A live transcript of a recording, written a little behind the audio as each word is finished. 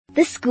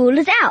The school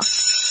is out,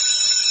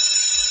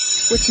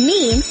 which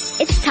means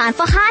it's time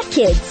for Hi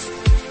Kids.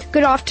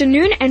 Good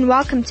afternoon and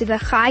welcome to the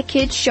Hi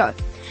Kids show.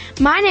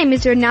 My name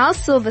is Ronelle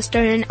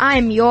Silverstone and I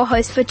am your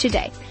host for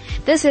today.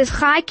 This is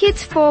Hi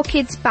Kids, for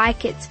kids, by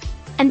kids.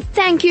 And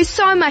thank you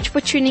so much for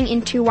tuning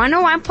into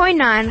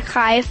 101.9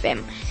 Hi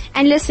FM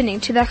and listening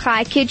to the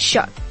Hi Kids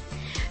show.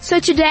 So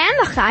today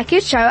on the Hi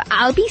Kids show,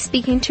 I'll be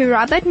speaking to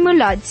Robert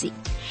Muladzi.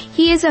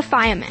 He is a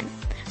fireman.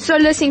 So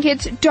listen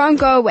kids, don't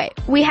go away.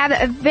 We have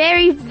a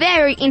very,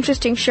 very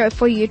interesting show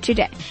for you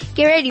today.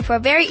 Get ready for a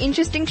very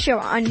interesting show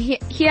on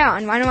here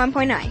on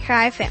 101.9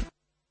 Hi FM.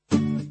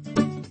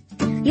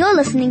 You're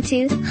listening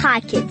to Hi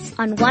Kids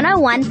on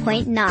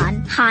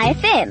 101.9 Hi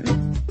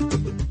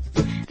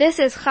FM. This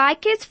is Hi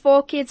Kids,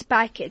 for kids,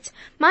 by kids.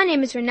 My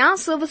name is Ronelle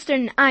Silverstone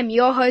and I'm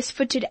your host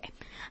for today.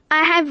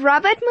 I have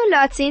Robert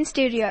Muladzi in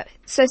studio,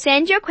 so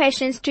send your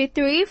questions to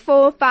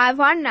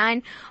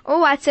 34519 or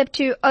WhatsApp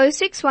to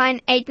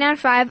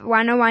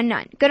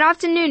 061-895-1019. Good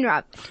afternoon,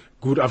 Rob.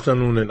 Good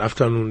afternoon and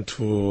afternoon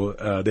to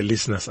the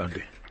listeners out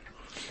there.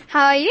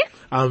 How are you?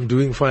 I'm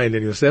doing fine,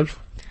 and yourself?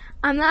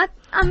 I'm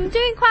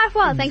doing quite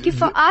well. Thank you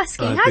for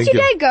asking. How's your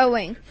day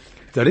going?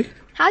 Sorry?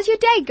 How's your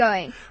day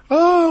going?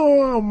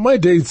 Oh, my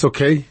day, it's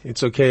okay.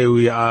 It's okay.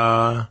 We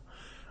are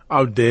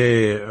out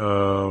there,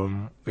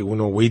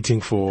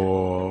 waiting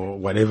for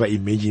whatever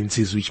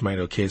emergencies which might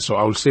occur. So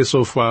I will say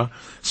so far,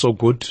 so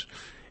good.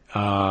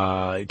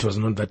 It was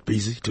not that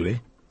busy today.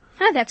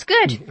 Oh, that's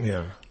good.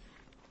 Yeah.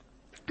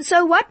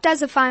 So what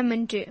does a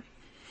fireman do?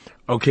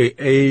 Okay,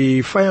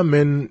 a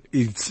fireman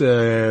is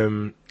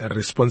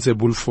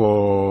responsible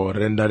for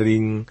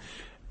rendering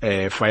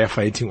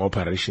firefighting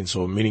operations.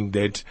 So meaning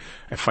that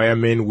a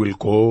fireman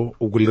will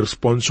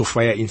respond to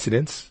fire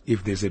incidents.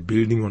 If there's a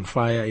building on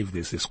fire, if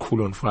there's a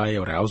school on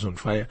fire or a house on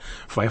fire,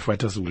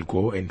 firefighters will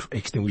go and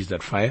extinguish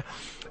that fire.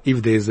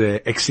 If there's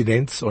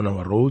accidents on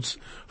our roads,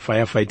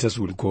 firefighters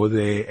will go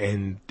there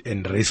and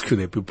rescue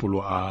the people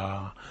who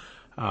are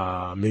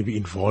maybe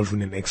involved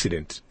in an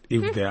accident.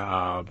 If there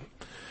are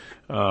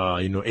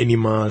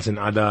animals and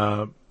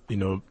other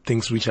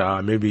things which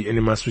are maybe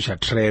animals which are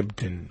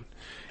trapped, and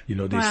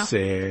this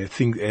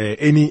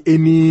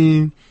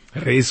any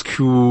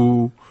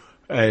rescue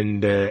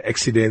and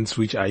accidents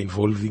which are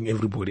involving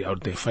everybody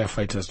out there,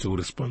 firefighters to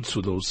respond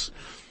to those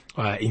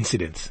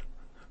incidents.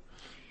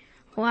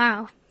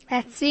 Wow.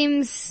 That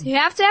seems, you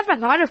have to have a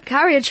lot of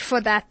courage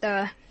for that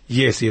though.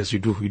 Yes, you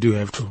do. You do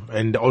have to.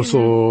 And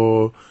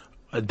also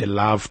the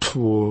love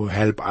to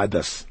help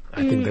others.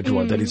 I think that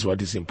is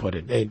what is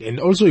important. And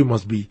also you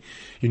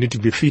need to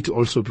be fit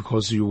also,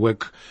 because you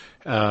work,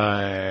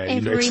 very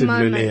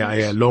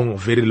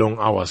long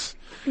hours.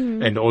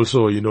 And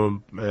also,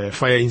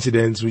 fire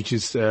incidents, which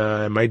is,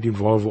 might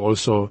involve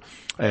also,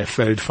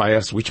 failed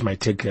fires, which might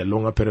take a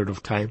longer period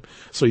of time.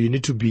 So you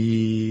need to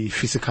be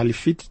physically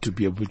fit to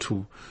be able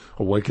to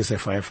work as a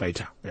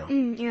firefighter. Yeah.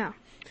 Yeah.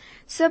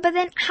 So, but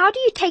then how do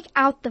you take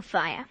out the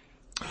fire?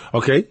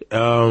 Okay.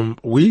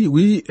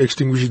 We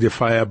extinguish the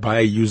fire by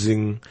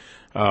using,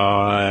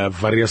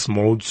 various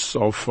modes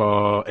of,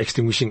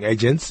 extinguishing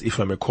agents, if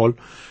I may call.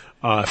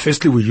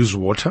 Firstly, we use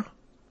water.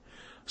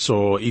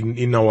 So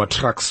in our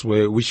trucks,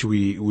 which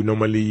we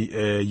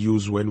normally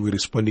use when we're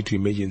responding to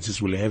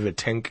emergencies, we'll have a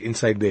tank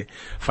inside the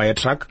fire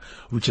truck,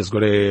 which has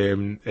got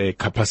a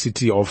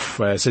capacity of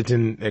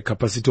certain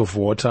capacity of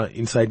water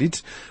inside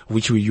it,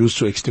 which we use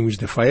to extinguish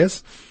the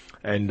fires.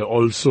 And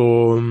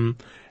also,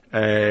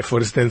 for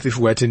instance, if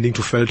we're attending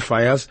to failed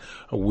fires,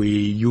 we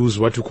use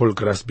what we call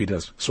grass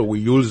beaters. So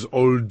we use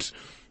old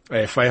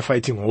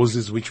firefighting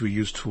hoses, which we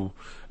use to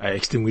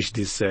extinguish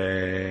these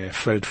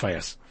failed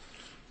fires.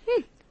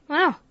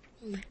 Wow.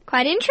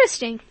 Quite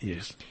interesting.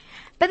 Yes.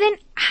 But then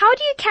how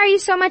do you carry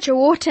so much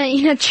water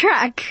in a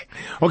truck?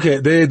 Okay,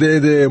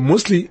 the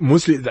mostly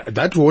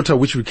that water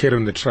which we carry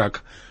on the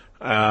truck,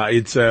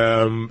 it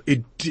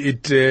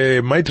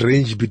might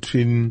range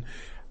between,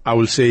 I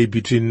will say,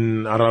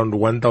 between around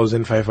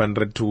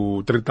 1,500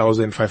 to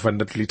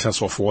 3,500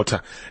 liters of water,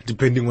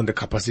 depending on the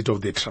capacity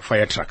of the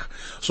fire truck.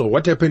 So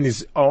what happens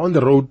is, on the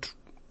road,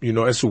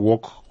 as you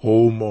walk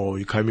home or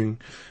you're coming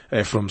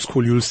from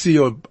school, you'll see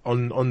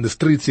on the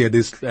streets here,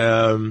 there's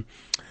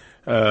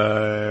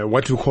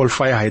what we call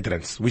fire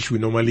hydrants, which we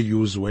normally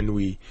use when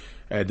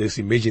there's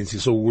emergency.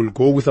 So we'll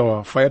go with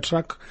our fire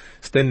truck,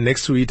 stand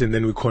next to it, and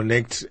then we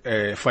connect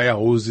fire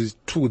hoses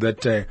to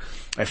that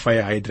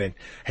fire hydrant.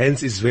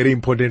 Hence, it's very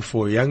important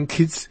for young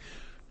kids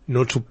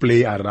not to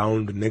play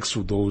around next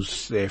to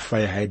those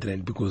fire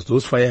hydrants, because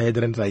those fire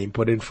hydrants are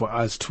important for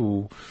us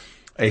to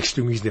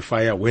extinguish the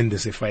fire when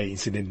there's a fire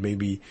incident,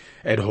 maybe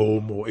at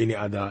home or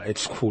at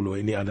school or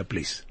any other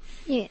place.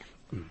 Yeah.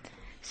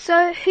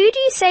 So who do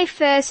you say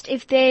first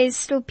if there's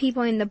still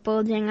people in the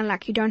building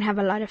and you don't have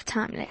a lot of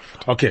time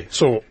left? Okay,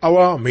 so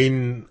our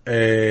main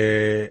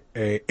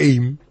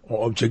aim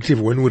or objective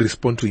when we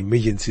respond to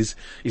emergencies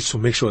is to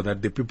make sure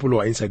that the people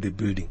who are inside the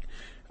building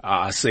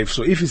are safe.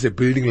 So if it's a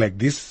building like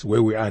this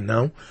where we are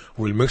now,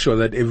 we'll make sure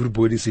that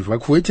everybody is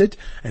evacuated,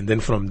 and then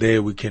from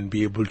there we can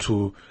be able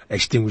to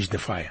extinguish the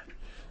fire.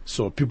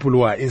 So people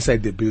who are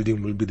inside the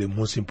building will be the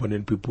most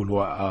important people who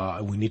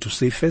are, we need to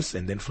save first,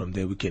 and then from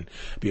there we can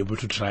be able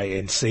to try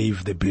and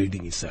save the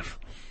building itself.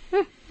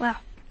 Wow.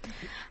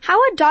 How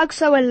are dogs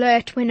so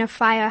alert when a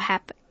fire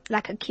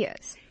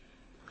occurs?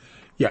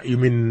 Yeah, you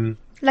mean...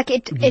 Like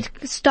it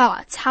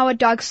starts. How are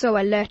dogs so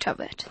alert of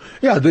it?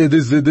 Yeah,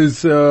 there's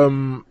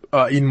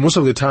in most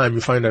of the time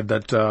you find out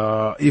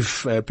that,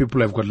 if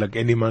people have got like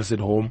animals at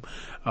home,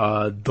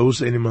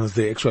 those animals,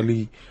 they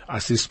actually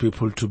assist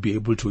people to be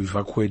able to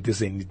evacuate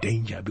this any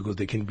danger, because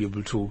they can be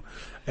able to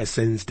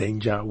sense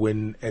danger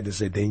when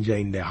there's a danger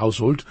in the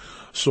household.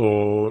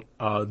 So,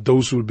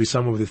 those will be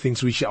some of the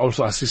things which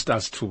also assist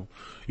us to,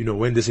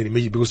 when there's an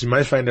emergency, because you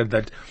might find out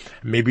that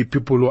maybe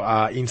people who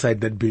are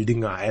inside that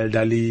building are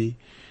elderly.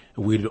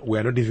 We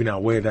are not even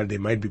aware that there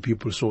might be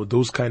people. So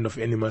those kind of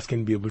animals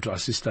can be able to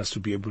assist us to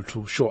be able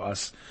to show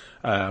us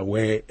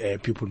where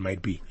people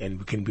might be, and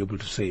we can be able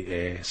to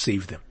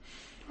save them.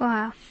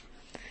 Wow.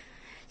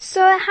 So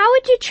how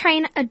would you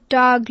train a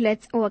dog,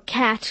 or a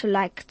cat,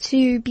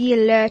 to be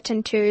alert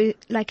and to,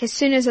 as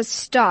soon as it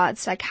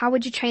starts, how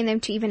would you train them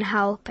to even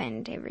help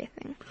and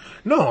everything?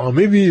 No,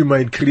 maybe you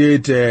might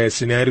create a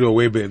scenario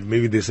where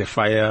maybe there's a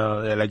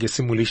fire, like a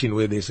simulation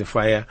where there's a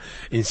fire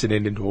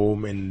incident at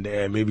home, and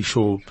maybe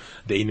show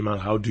the animal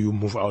how do you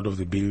move out of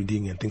the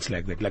building and things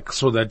like that.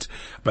 So that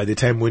by the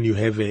time when you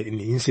have an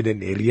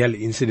incident, a real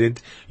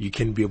incident, you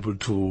can be able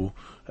to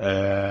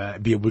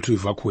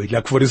evacuate.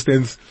 Like for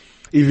instance,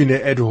 even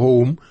at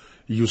home,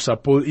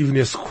 even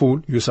at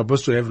school, you're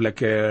supposed to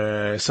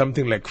have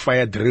something like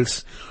fire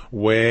drills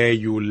where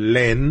you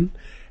learn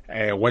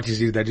what is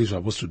it that you're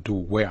supposed to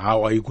do,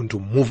 how are you going to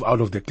move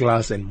out of the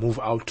class and move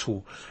out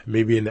to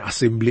maybe an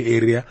assembly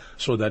area,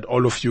 so that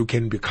all of you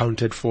can be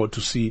counted for to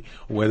see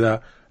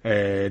whether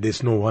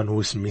there's no one who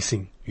is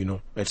missing,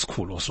 at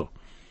school also.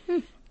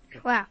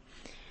 Wow.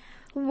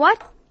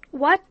 What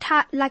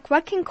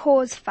can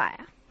cause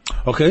fire?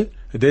 Okay,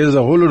 there's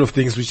a whole lot of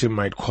things which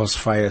might cause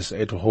fires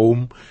at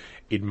home.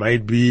 It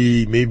might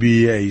be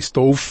maybe a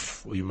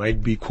stove, or you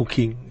might be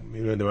cooking.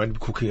 They might be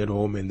cooking at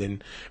home, and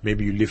then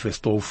maybe you leave a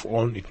stove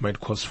on. It might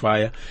cause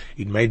fire.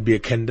 It might be a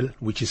candle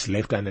which is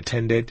left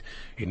unattended.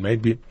 It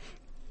might be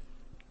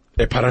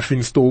a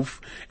paraffin stove.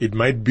 It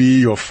might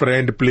be your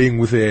friend playing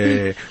with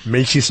a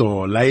matches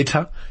or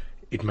lighter.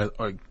 It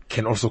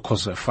can also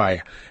cause a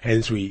fire.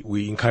 Hence,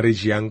 we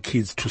encourage young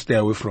kids to stay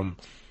away from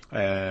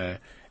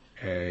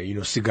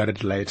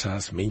cigarette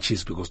lighters,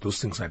 matches, because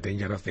those things are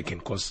dangerous. They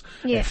can cause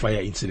a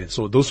fire incident.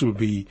 So those will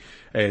be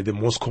the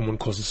most common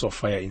causes of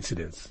fire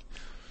incidents.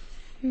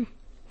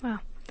 Wow.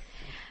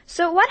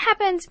 So what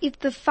happens if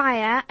the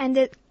fire,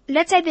 and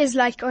let's say there's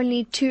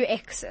only 2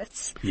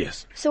 exits?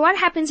 Yes. So what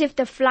happens if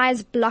the fire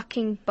is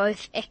blocking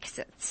both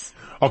exits?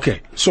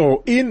 Okay.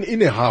 So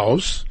in a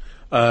house,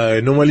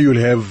 normally you'll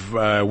have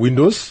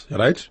windows,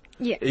 right?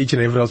 Yeah. Each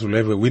and every house will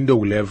have a window,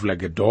 will have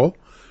a door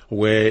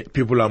where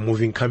people are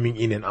coming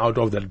in and out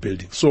of that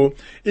building. So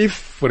if,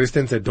 for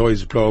instance, a door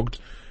is blocked,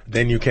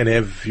 then you can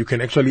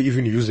actually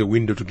even use a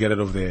window to get out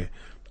of the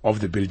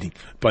building.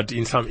 But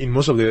in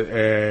most of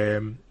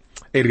the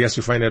areas,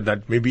 you find out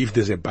that maybe if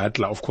there's a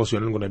butler, of course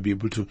you're not going to be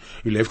able to,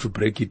 you'll have to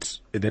break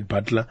that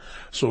butler.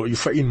 So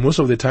in most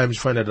of the times,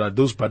 you find out that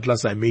those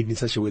butlers are made in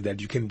such a way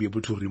that you can be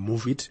able to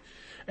remove it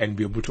and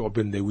be able to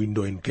open the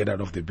window and get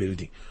out of the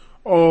building.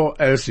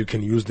 Or else you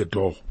can use the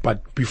door.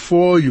 But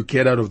before you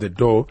get out of the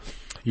door,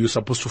 you're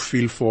supposed to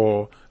feel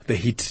for the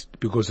heat,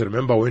 because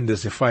remember, when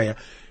there's a fire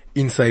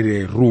inside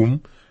a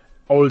room,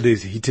 all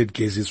these heated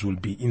gases will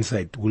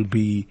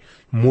be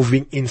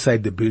moving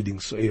inside the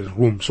building, so a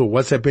room. So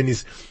what's happened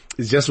is,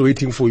 it's just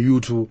waiting for you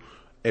to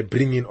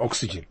bring in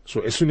oxygen. So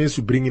as soon as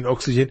you bring in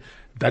oxygen,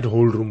 that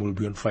whole room will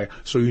be on fire.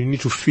 So you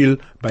need to feel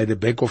by the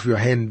back of your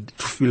hand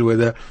to feel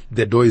whether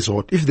the door is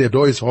hot. If the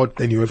door is hot,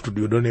 then you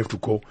don't have to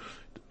go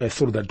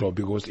through that door,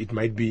 because you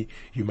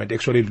might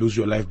actually lose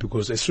your life,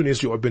 because as soon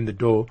as you open the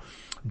door,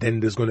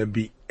 then there's going to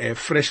be a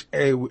fresh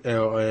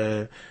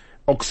air,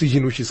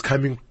 oxygen which is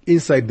coming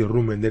inside the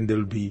room, and then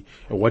there'll be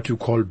what you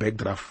call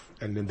backdraft,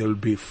 and then there'll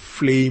be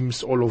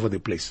flames all over the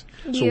place.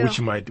 So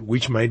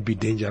which might be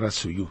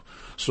dangerous to you.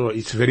 So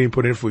it's very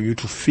important for you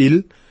to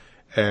feel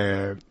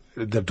the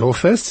door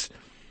first,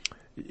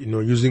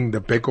 using the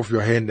back of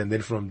your hand, and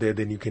then from there,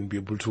 then you can be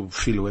able to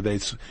feel whether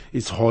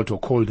it's hot or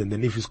cold. And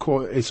then if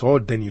it's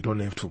hot, then you don't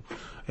have to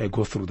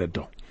go through that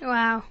door.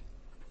 Wow.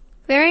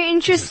 Very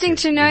interesting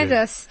to know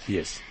this.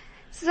 Yes.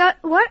 So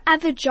what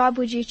other job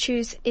would you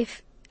choose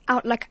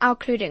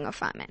including a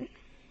fireman?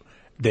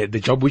 The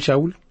job which I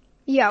will?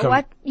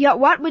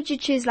 What would you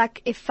choose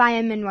if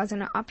fireman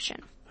wasn't an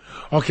option?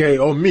 Okay,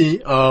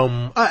 me,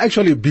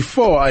 actually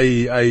before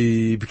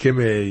I became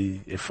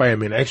a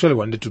fireman, I actually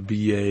wanted to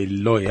be a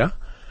lawyer.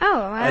 Oh,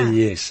 wow.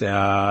 Yes,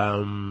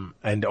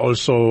 and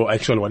also I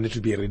actually wanted to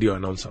be a radio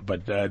announcer,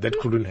 but that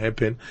couldn't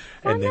happen.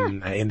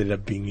 Then I ended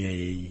up being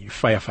a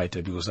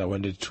firefighter, because I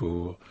wanted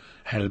to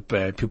help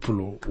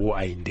people who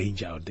are in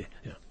danger out there.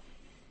 Yeah.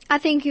 I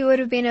think you would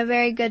have been a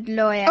very good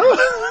lawyer.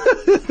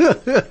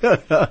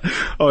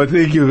 Oh,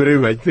 thank you very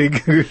much.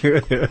 Thank you.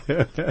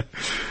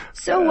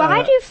 So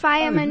why do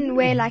firemen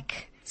wear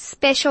like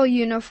special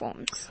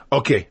uniforms?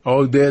 Okay.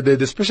 Oh,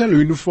 the special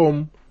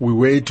uniform we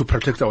wear to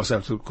protect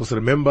ourselves. Because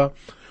remember,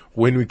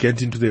 when we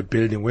get into the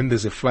building, when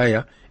there's a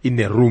fire in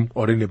a room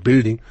or in a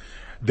building,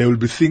 there will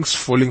be things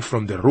falling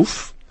from the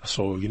roof.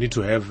 So you need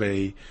to have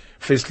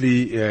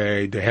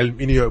firstly, the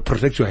helmet,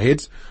 protect your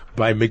head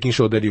by making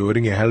sure that you're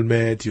wearing a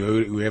helmet.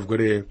 You have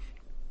got a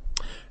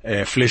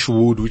flesh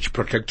wood which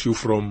protect you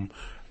from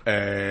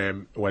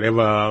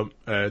whatever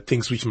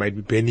things which might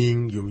be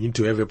burning. You need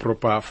to have a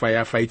proper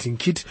firefighting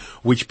kit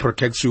which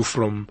protects you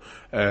from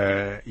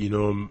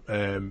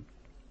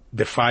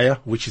the fire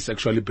which is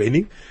actually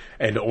burning,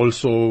 and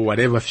also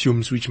whatever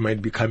fumes which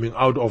might be coming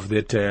out of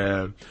that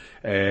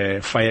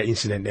fire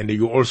incident. And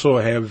you also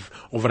have,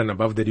 over and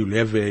above that, you'll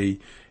have a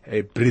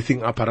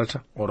breathing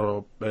apparatus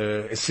or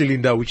a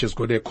cylinder which has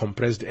got a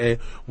compressed air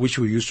which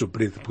we use to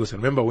breathe. Because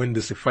remember, when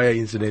there's a fire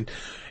incident,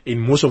 in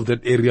most of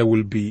that area there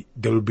will be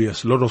a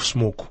lot of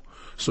smoke.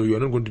 So you're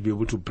not going to be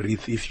able to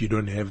breathe if you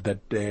don't have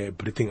that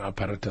breathing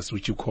apparatus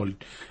which you call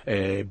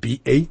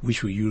BA,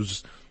 which we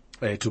use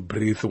to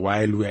breathe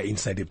while we are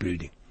inside the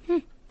building.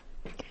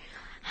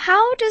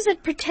 How does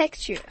it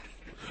protect you?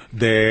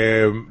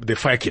 The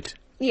fire kit.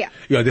 Yeah.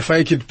 Yeah, the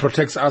fire kit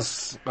protects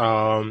us,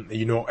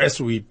 as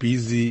we're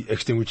busy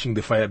extinguishing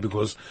the fire,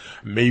 because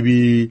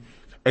maybe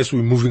as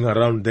we're moving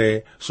around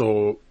there,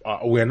 so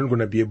we are not going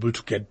to be able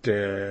to get,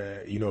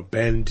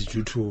 burned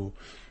due to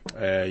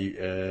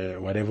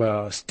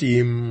whatever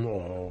steam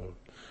or,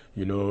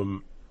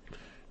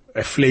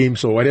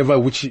 flames or whatever,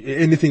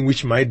 anything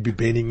which might be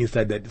burning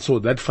inside that. So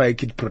that fire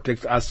kit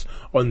protects us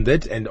on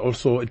that, and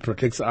also it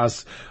protects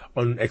us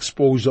on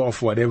exposure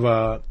of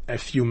whatever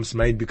fumes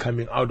might be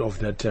coming out of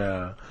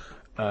that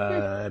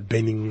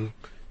burning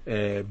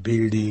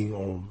building,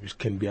 or it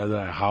can be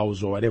other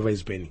house or whatever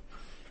is burning.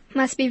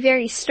 Must be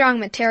very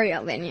strong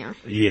material then, yeah.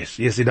 Yes,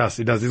 it does.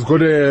 It's got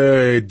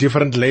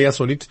different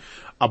layers on it,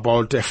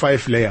 about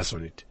 5 layers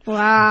on it.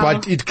 Wow.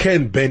 But it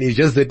can burn. It's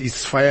just that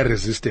it's fire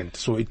resistant,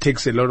 so it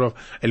takes a longer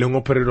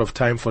period of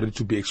time for it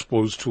to be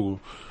exposed to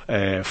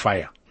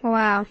fire.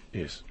 Wow.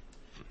 Yes.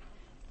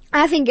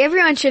 I think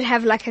everyone should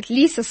have like at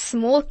least a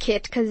small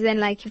kit, because then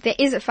like if there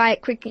is a fire,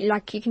 quickly,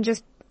 like you can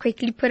just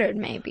quickly put it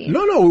maybe.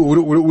 No,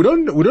 we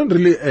don't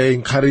really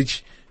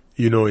encourage,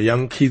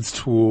 young kids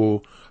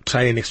to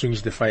try and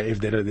extinguish the fire if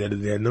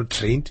they're not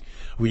trained.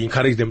 We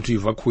encourage them to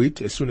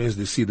evacuate as soon as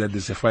they see that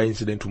there's a fire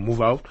incident, to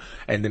move out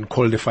and then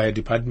call the fire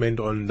department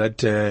on that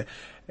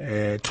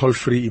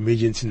toll-free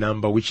emergency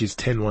number, which is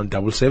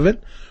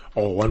 10177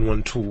 or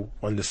 112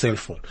 on the cell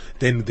phone.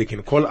 Then they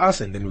can call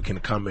us, and then we can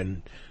come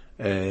and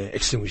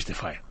extinguish the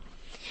fire.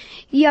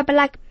 Yeah, but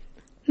like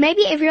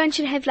maybe everyone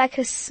should have like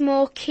a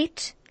small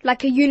kit,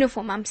 like a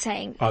uniform, I'm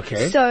saying.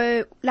 Okay.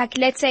 So like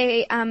let's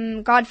say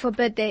God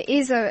forbid there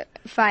is a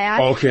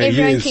fire. Okay.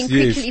 Everyone can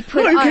quickly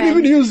put on. You can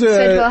even use so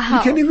it will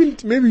help. You can even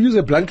maybe use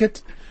a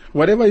blanket.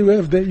 Whatever you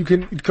have there, it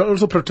can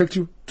also protect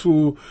you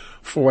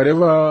for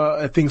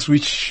whatever things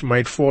which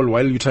might fall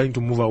while you're trying to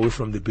move away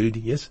from the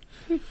building. Yes.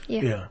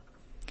 Yeah.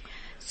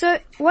 So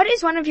what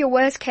is one of your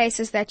worst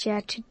cases that you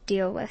had to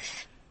deal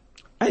with?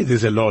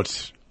 There's a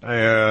lot.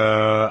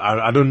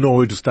 I don't know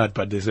where to start,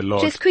 but there's a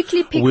lot. Just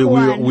quickly pick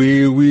one.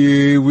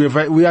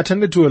 We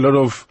attended to a lot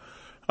of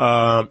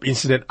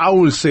incident. I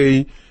will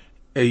say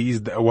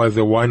was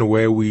the one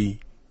where we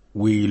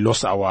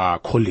lost our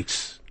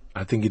colleagues.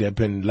 I think it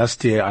happened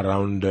last year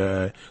around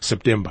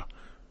September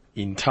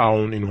in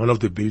town, in one of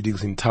the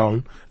buildings in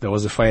town. There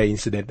was a fire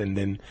incident, and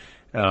then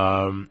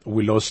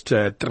we lost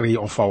 3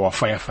 of our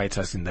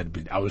firefighters in that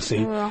building. I will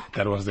say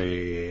that was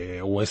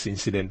the worst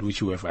incident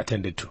which we have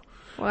attended to.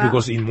 Wow.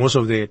 Because in most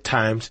of the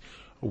times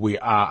we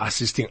are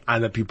assisting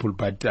other people,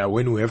 but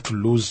when we have to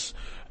lose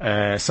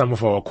some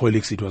of our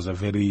colleagues, it was a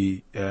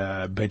very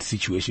bad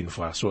situation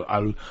for us. So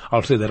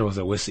I'll say that was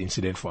the worst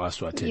incident for us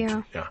to attend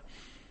to. Yeah.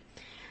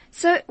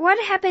 So what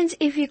happens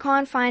if you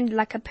can't find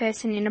like a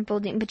person in a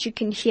building, but you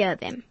can hear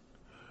them?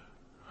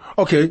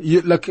 Okay,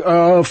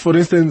 for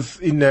instance,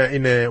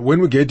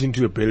 when we get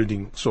into a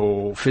building,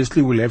 so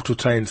firstly we'll have to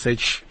try and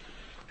search,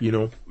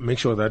 make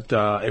sure that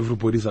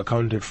everybody's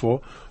accounted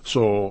for.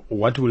 So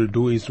what we'll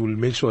do is we'll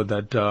make sure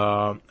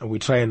that we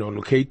try and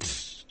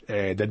locate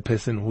that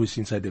person who is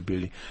inside the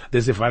building.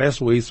 There's various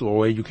ways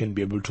where you can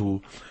be able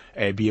to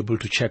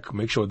check,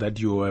 make sure that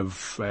you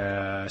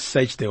have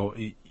searched all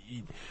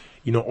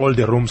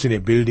the rooms in a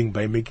building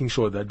by making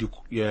sure that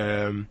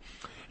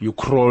you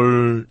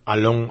crawl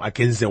along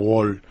against the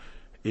wall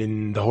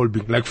in the whole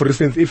building. Like for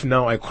instance, if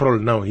now I crawl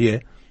now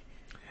here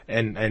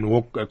and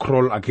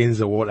crawl against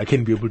the wall, I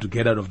can be able to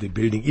get out of the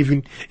building.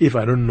 Even if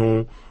I don't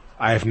know,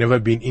 I have never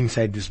been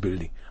inside this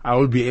building, I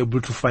will be able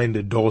to find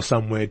a door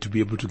somewhere to be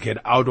able to get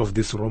out of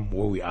this room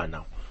where we are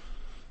now.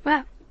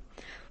 Wow.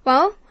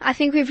 Well, I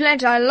think we've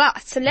learned a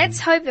lot. So let's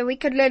hope that we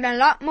could learn a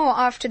lot more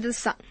after the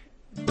song.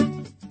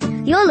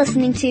 You're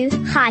listening to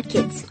Hi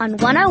Kids on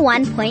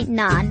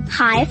 101.9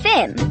 Hi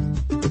FM.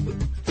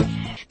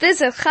 This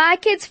is Hi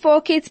Kids,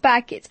 for Kids, by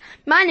Kids.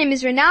 My name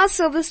is Renelle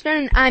Silverstone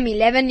and I'm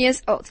 11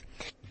 years old.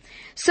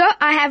 So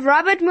I have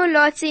Robert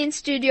Muladzi in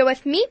studio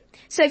with me.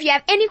 So if you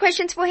have any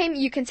questions for him,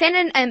 you can send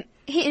him an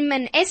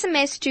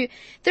SMS to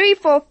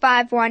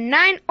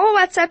 34519 or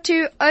WhatsApp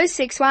to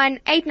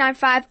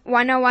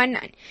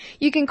 061-895-1019.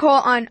 You can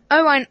call on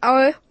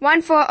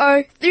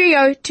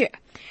 010-140-302.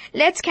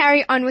 Let's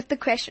carry on with the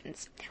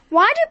questions.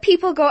 Why do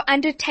people go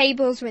under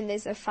tables when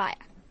there's a fire?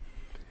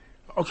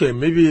 Okay,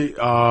 maybe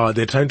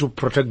they're trying to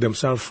protect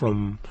themselves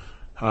from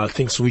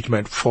things which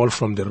might fall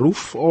from the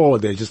roof, or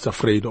they're just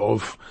afraid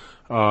of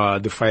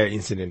the fire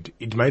incident.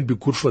 It might be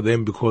good for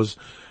them because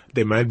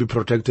they might be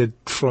protected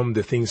from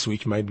the things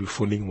which might be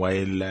falling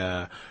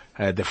while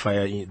the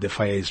fire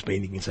is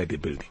burning inside the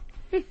building.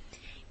 Is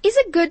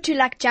it good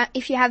to jump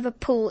if you have a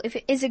pool?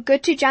 Is it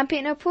good to jump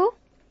in a pool?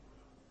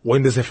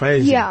 When there's a fire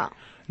incident? Yeah.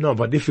 No,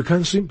 but if you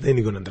can't swim, then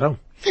you're gonna drown.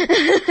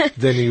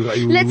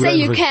 Then Let's say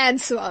you can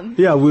swim.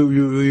 Yeah,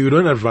 you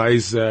don't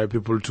advise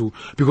people to,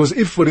 because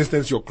if, for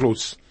instance, your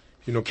clothes,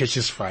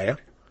 catches fire,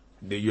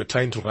 you're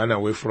trying to run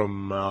away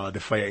from the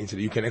fire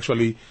incident, you can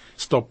actually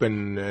stop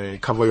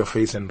and cover your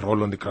face and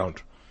roll on the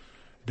ground.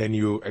 Then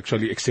you're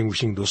actually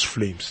extinguishing those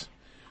flames.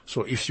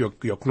 So if your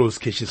clothes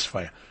catches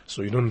fire,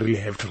 so you don't really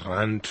have to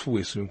run to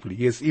a swimming pool.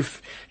 Yes,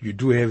 if you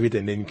do have it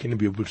and then you can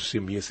be able to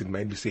swim, yes, it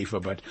might be safer.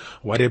 But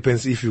what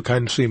happens if you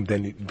can't swim?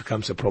 Then it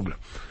becomes a problem.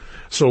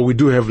 So we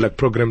do have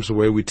programs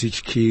where we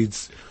teach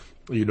kids,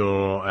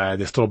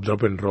 the stop,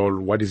 drop and roll.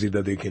 What is it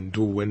that they can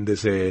do when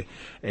there's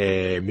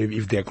maybe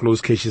if their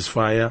clothes catches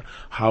fire?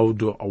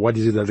 What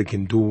is it that they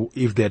can do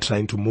if they're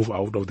trying to move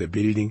out of the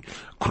building,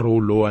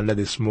 crawl low under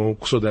the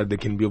smoke so that they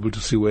can be able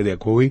to see where they're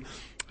going.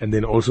 And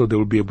then also they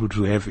will be able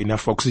to have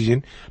enough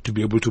oxygen to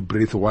be able to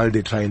breathe while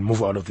they try and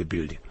move out of the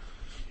building.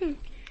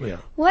 Yeah.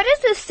 What does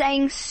the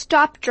saying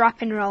stop,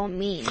 drop and roll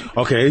mean?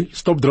 Okay,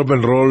 stop, drop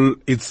and roll,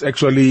 it's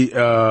actually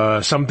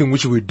something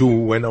which we do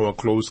when our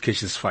clothes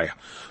catches fire.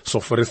 So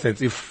for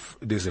instance, if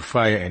there's a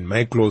fire and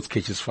my clothes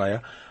catches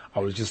fire,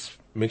 I will just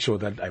make sure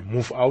that I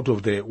move out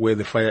of where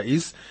the fire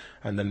is,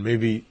 and then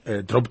maybe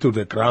drop to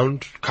the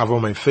ground,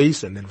 cover my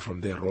face, and then from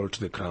there roll to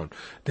the ground.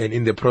 Then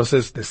in the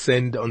process, the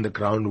sand on the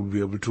ground will be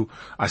able to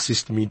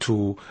assist me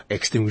to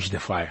extinguish the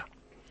fire.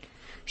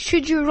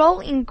 Should you roll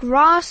in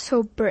grass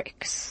or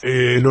bricks?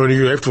 No,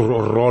 you have to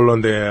roll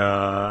on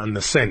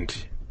the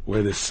sand,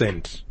 where the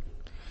sand.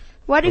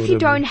 What if you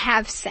don't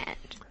have sand?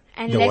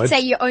 And let's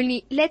say you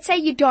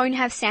don't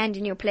have sand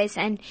in your place,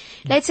 and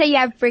let's say you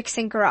have bricks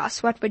and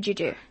grass. What would you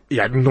do?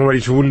 Yeah, no,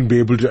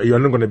 you're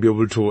not going to be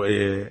able to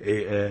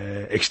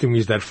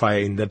extinguish that fire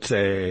in that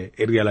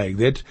area like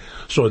that.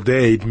 So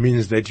there it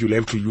means that you'll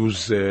have to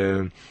use,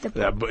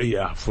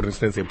 for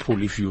instance, a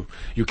pool if you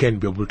can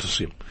be able to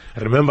swim.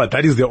 Remember,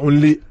 that is the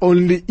only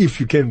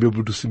if you can be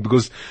able to swim,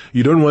 because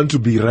you don't want to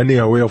be running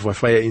away of a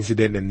fire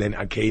incident and then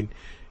again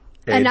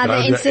another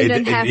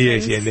incident happens.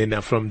 Yes, and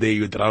then from there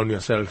you drown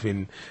yourself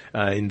in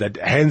that.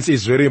 Hence,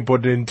 it's very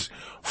important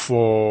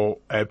for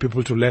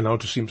people to learn how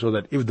to swim, so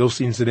that if those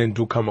incidents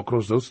do come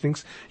across those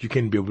things, you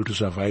can be able to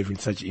survive in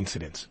such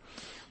incidents.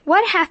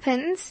 What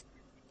happens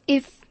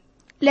if,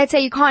 let's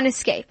say, you can't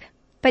escape,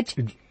 but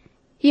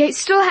you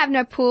still have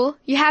no pool,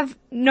 you have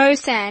no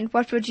sand?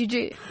 What would you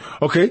do?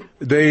 Okay,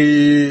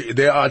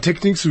 there are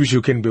techniques which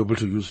you can be able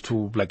to use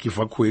to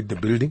evacuate the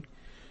building,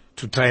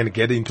 to try and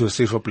get into a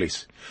safer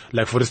place.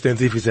 Like for instance,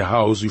 if it's a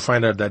house, you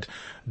find out that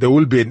there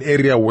will be an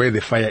area where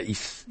the fire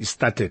is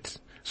started.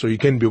 So you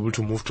can be able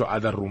to move to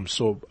other rooms.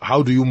 So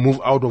how do you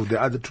move out of the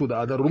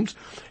other rooms?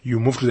 You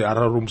move to the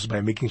other rooms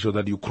by making sure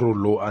that you crawl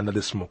low under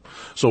the smoke.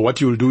 So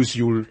what you'll do is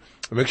you'll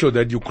make sure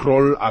that you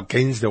crawl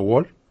against the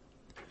wall.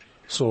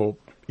 So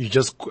you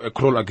just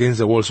crawl against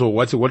the wall. So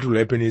what will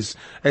happen is,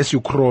 as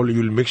you crawl,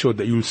 you'll make sure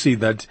that you'll see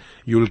that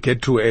you'll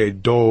get to a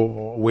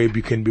door where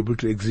you can be able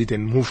to exit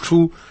and move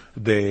to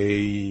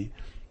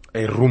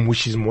a room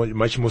which is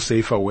much more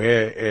safer,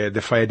 where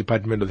the fire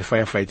department or the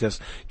firefighters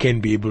can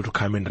be able to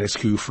come and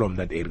rescue you from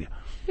that area.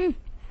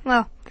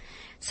 Well,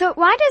 so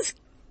why does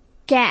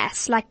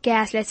gas,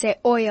 let's say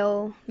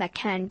oil, that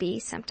can be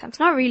sometimes,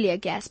 not really a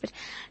gas, but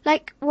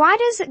why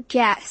does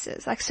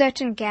gases,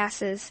 certain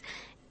gases,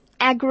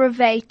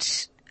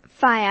 aggravate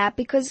fire?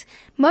 Because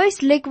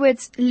most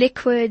liquids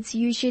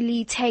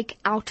usually take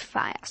out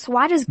fire. So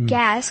why does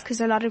gas?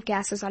 Because a lot of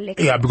gases are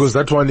liquids. Yeah, because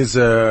that one is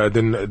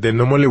the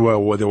normally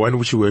the one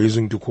which we were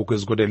using to cook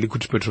has got a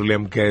liquid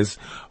petroleum gas,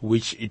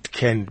 which it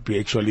can be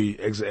actually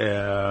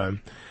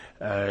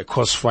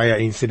cause fire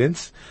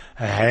incidents.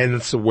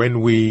 Hence,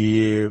 when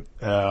we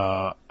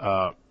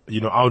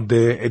out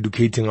there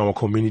educating our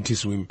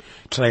communities, we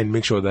try and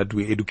make sure that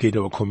we educate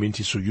our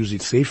communities to use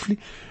it safely,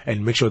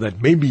 and make sure that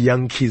maybe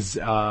young kids,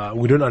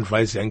 we don't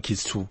advise young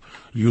kids to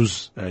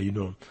use,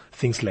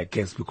 things like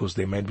gas, because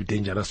they might be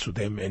dangerous to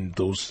them and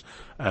those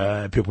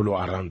people who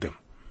are around them.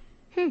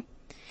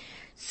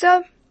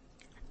 So,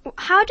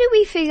 how do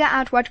we figure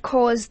out what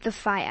caused the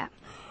fire?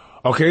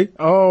 Okay.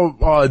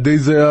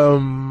 There's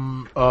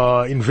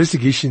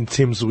investigation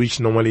teams which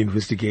normally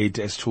investigate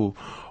as to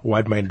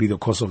what might be the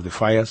cause of the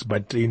fires,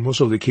 but in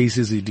most of the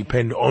cases it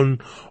depends on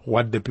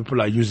what the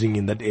people are using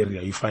in that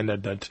area. You find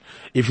out that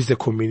if it's a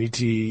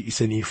community, it's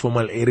an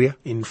informal area,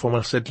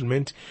 informal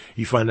settlement,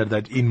 you find out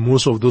that in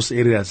most of those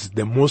areas,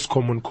 the most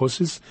common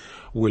causes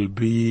will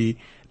be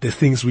the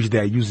things which they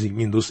are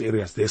using in those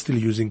areas. They're still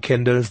using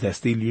candles, they're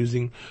still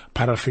using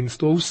paraffin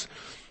stoves.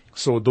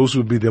 So those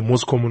will be the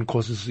most common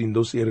causes in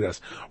those areas.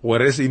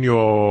 Whereas in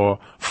your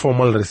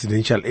formal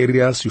residential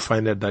areas, you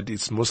find out that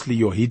it's mostly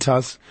your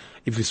heaters.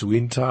 If it's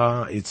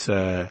winter,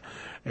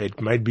 it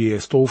might be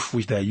a stove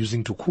which they are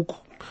using to cook,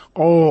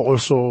 or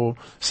also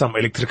some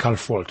electrical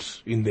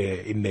faults in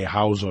the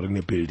house or in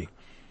the building.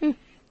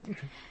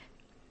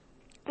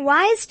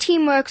 Why is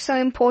teamwork so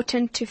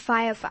important to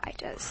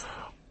firefighters?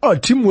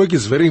 Teamwork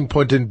is very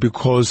important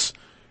because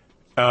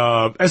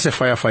as a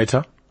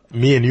firefighter,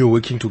 me and you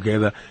working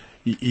together,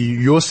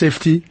 your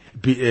safety,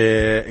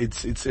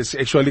 it's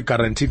actually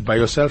guaranteed by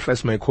yourself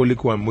as my colleague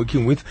who I'm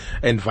working with,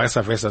 and vice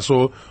versa.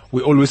 So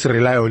we always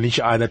rely on each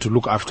other to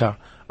look after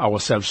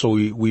ourselves. So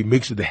we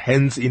mix the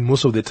hands in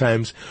most of the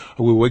times.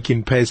 We work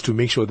in pairs to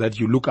make sure that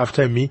you look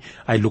after me,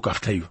 I look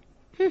after you.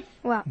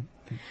 Wow.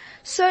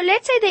 So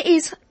let's say there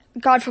is,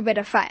 God forbid,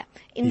 a fire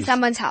in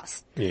someone's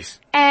house. Yes.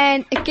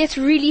 And it gets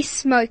really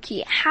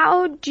smoky.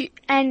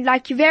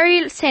 Like you're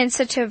very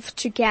sensitive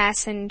to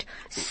gas and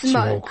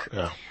smoke.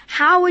 Yeah.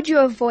 How would you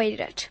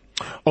avoid it?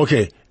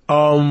 Okay.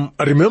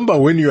 Remember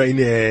when you are in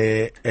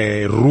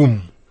a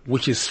room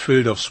which is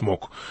filled of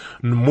smoke,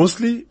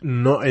 mostly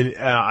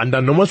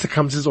under normal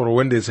circumstances or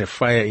when there's a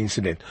fire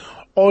incident,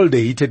 all the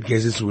heated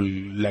gases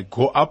will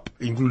go up,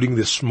 including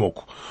the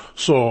smoke.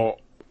 So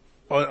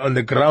on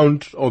the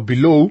ground or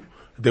below,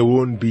 there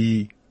won't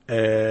be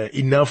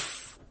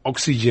enough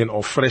oxygen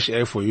or fresh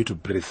air for you to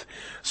breathe.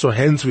 So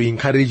hence we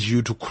encourage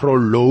you to crawl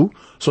low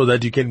so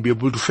that you can be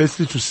able to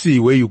firstly to see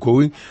where you're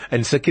going,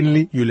 and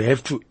secondly you'll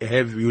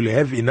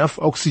have enough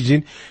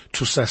oxygen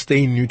to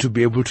sustain you to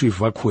be able to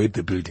evacuate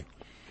the building.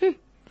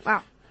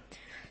 Wow.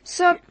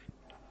 So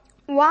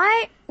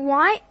why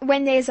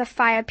when there's a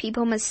fire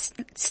people must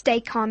stay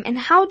calm, and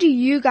how do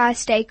you guys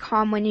stay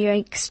calm when you're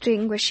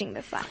extinguishing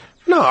the fire?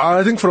 No,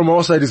 I think from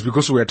our side it's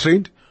because we are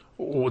trained.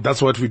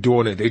 That's what we do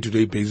on a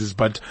day-to-day basis.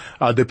 But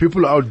the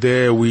people out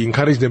there, we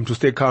encourage them to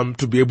stay calm,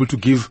 to be able to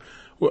give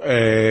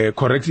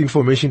correct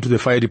information to the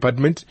fire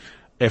department.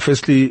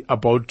 Firstly,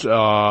 about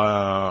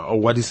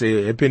what is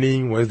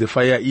happening, where the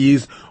fire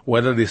is,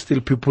 whether there's still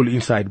people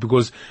inside.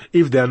 Because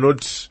if they are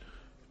not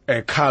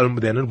calm,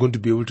 they're not going to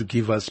be able to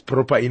give us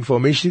proper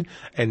information,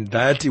 and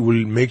that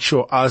will make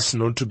sure us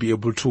not to be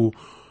able to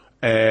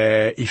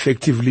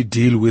effectively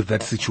deal with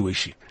that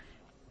situation.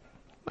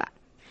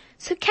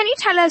 So can you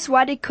tell us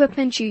what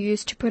equipment you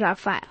use to put out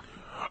fire?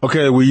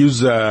 Okay, we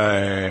use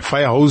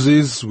fire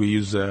hoses. We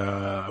use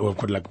we've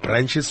got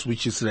branches,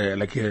 which is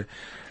like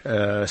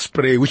a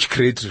spray which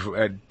creates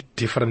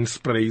different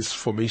sprays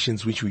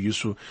formations which we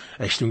use to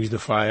extinguish the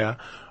fire.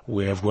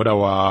 We have got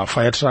our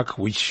fire truck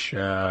which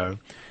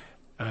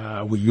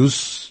we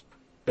use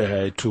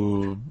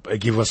to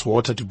give us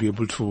water to be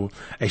able to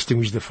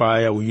extinguish the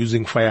fire. We're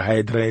using fire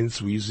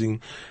hydrants. We're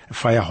using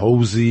fire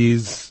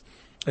hoses,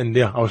 and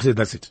I would say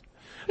that's it.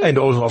 And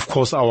also, of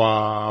course,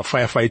 our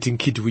firefighting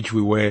kit, which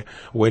we wear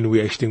when we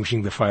are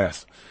extinguishing the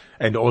fires.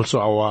 And also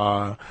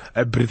our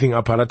breathing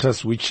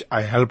apparatus, which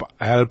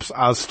helps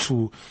us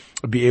to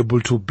be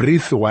able to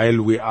breathe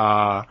while we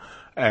are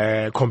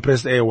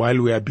compressed air while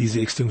we are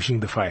busy extinguishing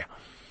the fire,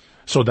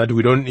 so that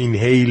we don't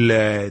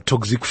inhale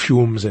toxic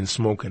fumes and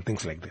smoke and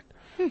things like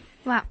that.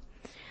 Wow.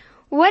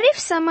 What if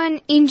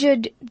someone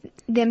injured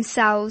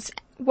themselves?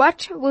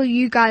 What will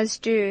you guys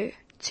do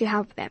to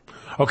help them?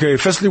 Okay,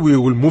 firstly, we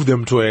will move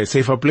them to a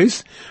safer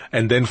place,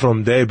 and then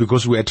from there,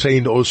 because we are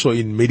trained also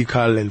in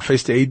medical and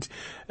first aid,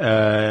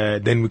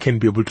 then we can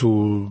be able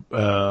to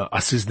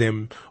assist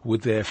them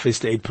with the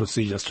first aid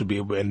procedures to be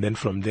able, and then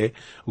from there,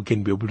 we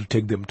can be able to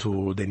take them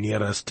to the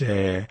nearest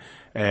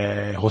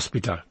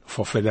hospital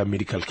for further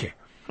medical care.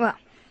 Well,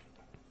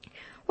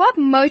 what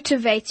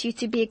motivates you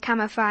to become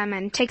a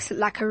fireman? It takes a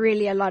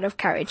lot of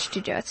courage to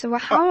do it. So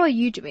how are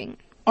you doing?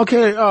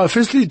 Okay,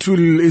 firstly,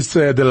 it's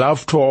the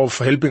love of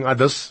helping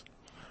others,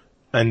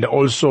 and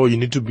also you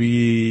need to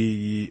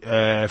be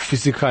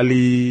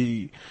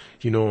physically,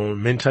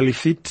 mentally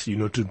fit,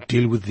 to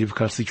deal with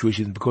difficult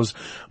situations, because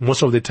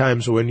most of the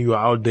times when you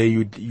are out there,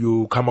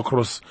 you come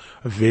across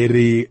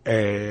very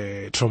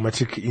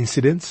traumatic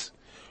incidents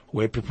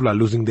where people are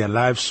losing their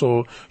lives.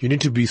 So you need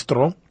to be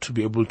strong to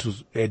be able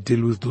to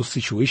deal with those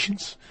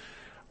situations.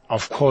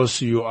 Of course,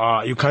 you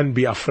can't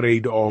be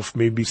afraid of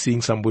maybe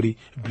seeing somebody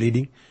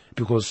bleeding,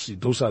 because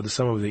those are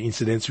some of the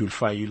incidents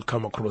you'll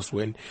come across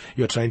when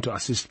you're trying to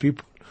assist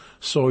people.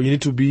 So you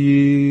need to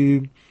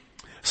be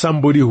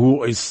somebody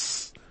who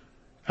is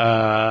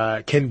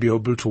can be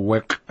able to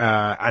work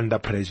under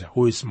pressure,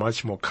 who is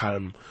much more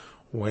calm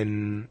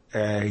when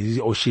he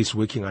or she is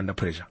working under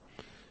pressure.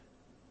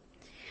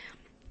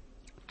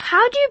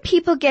 How do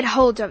people get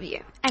hold of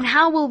you, and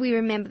how will we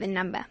remember the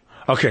number?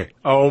 Okay.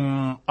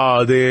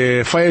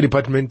 The fire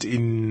department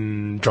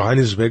in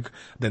Johannesburg,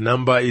 the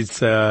number is,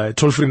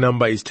 toll-free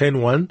number is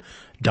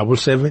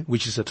 10177,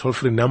 which is a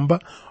toll-free number,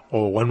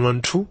 or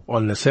 112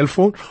 on the cell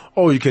phone,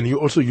 or you can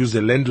also use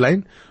the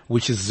landline,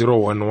 which is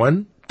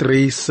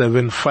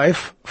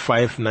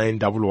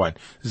 011-375-5911.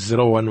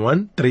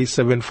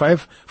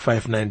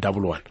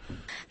 011-375-5911.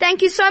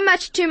 Thank you so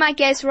much to my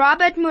guest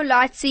Robert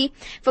Muladzi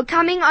for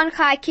coming on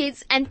Chai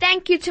Kids, and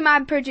thank you to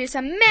my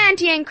producer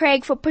Mandy and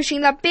Craig for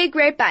pushing the big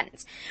red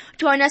buttons.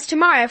 Join us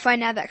tomorrow for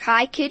another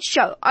Chai Kids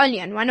show,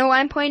 only on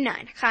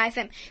 101.9 Chai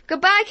FM.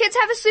 Goodbye kids,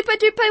 have a super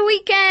duper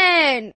weekend!